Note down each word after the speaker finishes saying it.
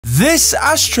This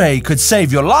ashtray could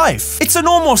save your life. It's a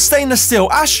normal stainless steel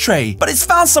ashtray, but it's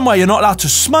found somewhere you're not allowed to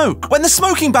smoke. When the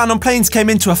smoking ban on planes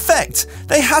came into effect,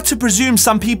 they had to presume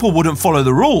some people wouldn't follow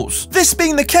the rules. This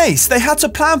being the case, they had to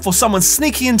plan for someone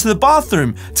sneaking into the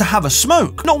bathroom to have a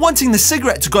smoke. Not wanting the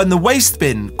cigarette to go in the waste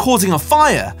bin, causing a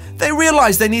fire, they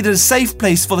realized they needed a safe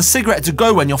place for the cigarette to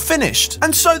go when you're finished.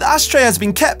 And so the ashtray has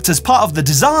been kept as part of the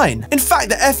design. In fact,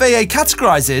 the FAA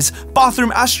categorizes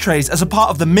bathroom ashtrays as a part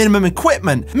of the minimum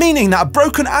equipment, meaning that a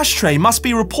broken ashtray must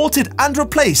be reported and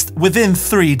replaced within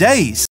 3 days.